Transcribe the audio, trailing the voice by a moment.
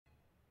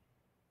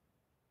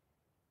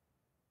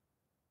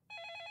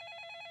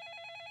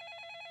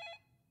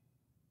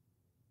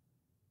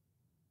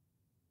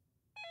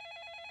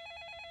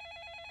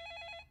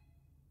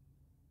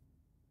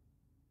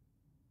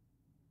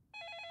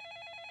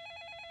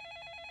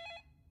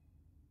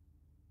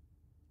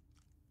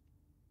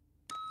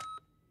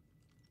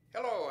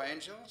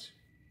angels?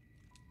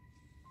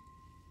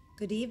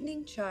 Good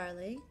evening,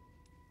 Charlie.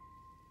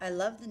 I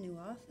love the new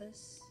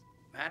office.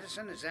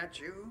 Madison, is that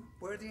you?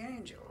 Where are the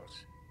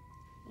angels?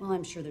 Well,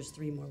 I'm sure there's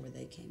 3 more where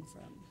they came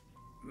from.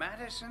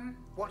 Madison,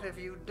 what have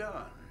you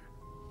done?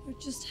 We're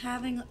just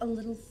having a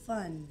little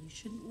fun. You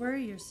shouldn't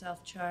worry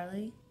yourself,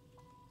 Charlie.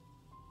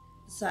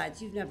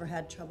 Besides, you've never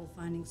had trouble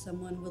finding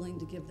someone willing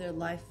to give their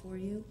life for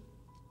you.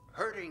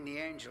 Hurting the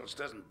angels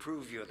doesn't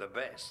prove you're the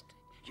best.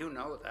 You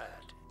know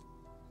that.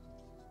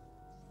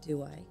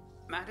 Do I?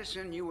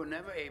 Madison, you were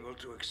never able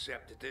to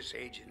accept that this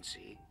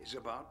agency is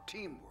about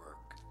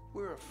teamwork.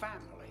 We're a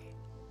family.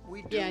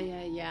 We do...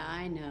 Yeah,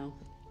 I know.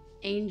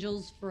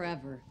 Angels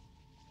forever.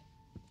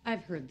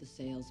 I've heard the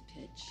sales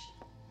pitch.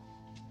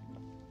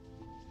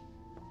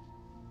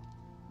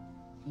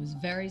 It was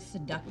very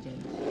seductive.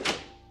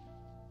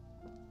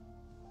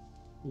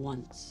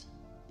 Once.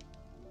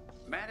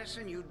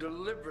 Madison, you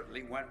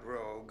deliberately went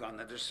rogue on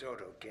the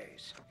DeSoto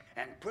case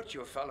and put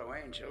your fellow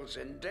angels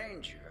in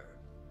danger.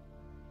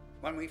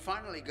 When we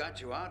finally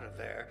got you out of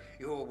there,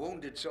 you were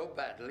wounded so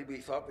badly we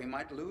thought we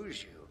might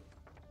lose you.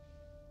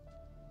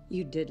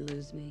 You did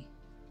lose me.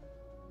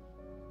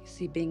 You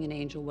see, being an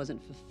angel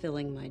wasn't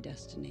fulfilling my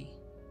destiny.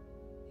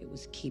 It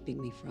was keeping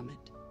me from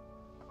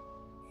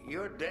it.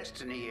 Your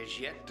destiny is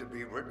yet to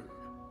be written.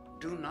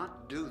 Do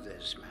not do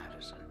this,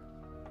 Madison.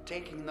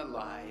 Taking the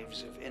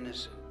lives of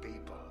innocent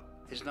people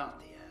is not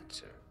the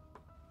answer.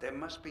 There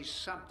must be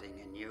something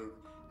in you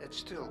that's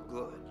still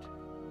good.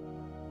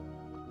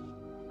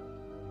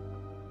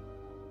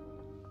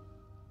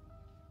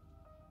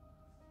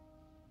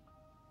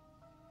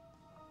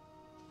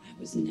 I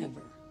was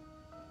never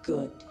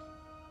good.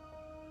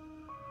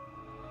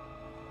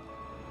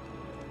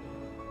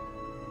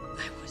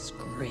 I was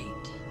great.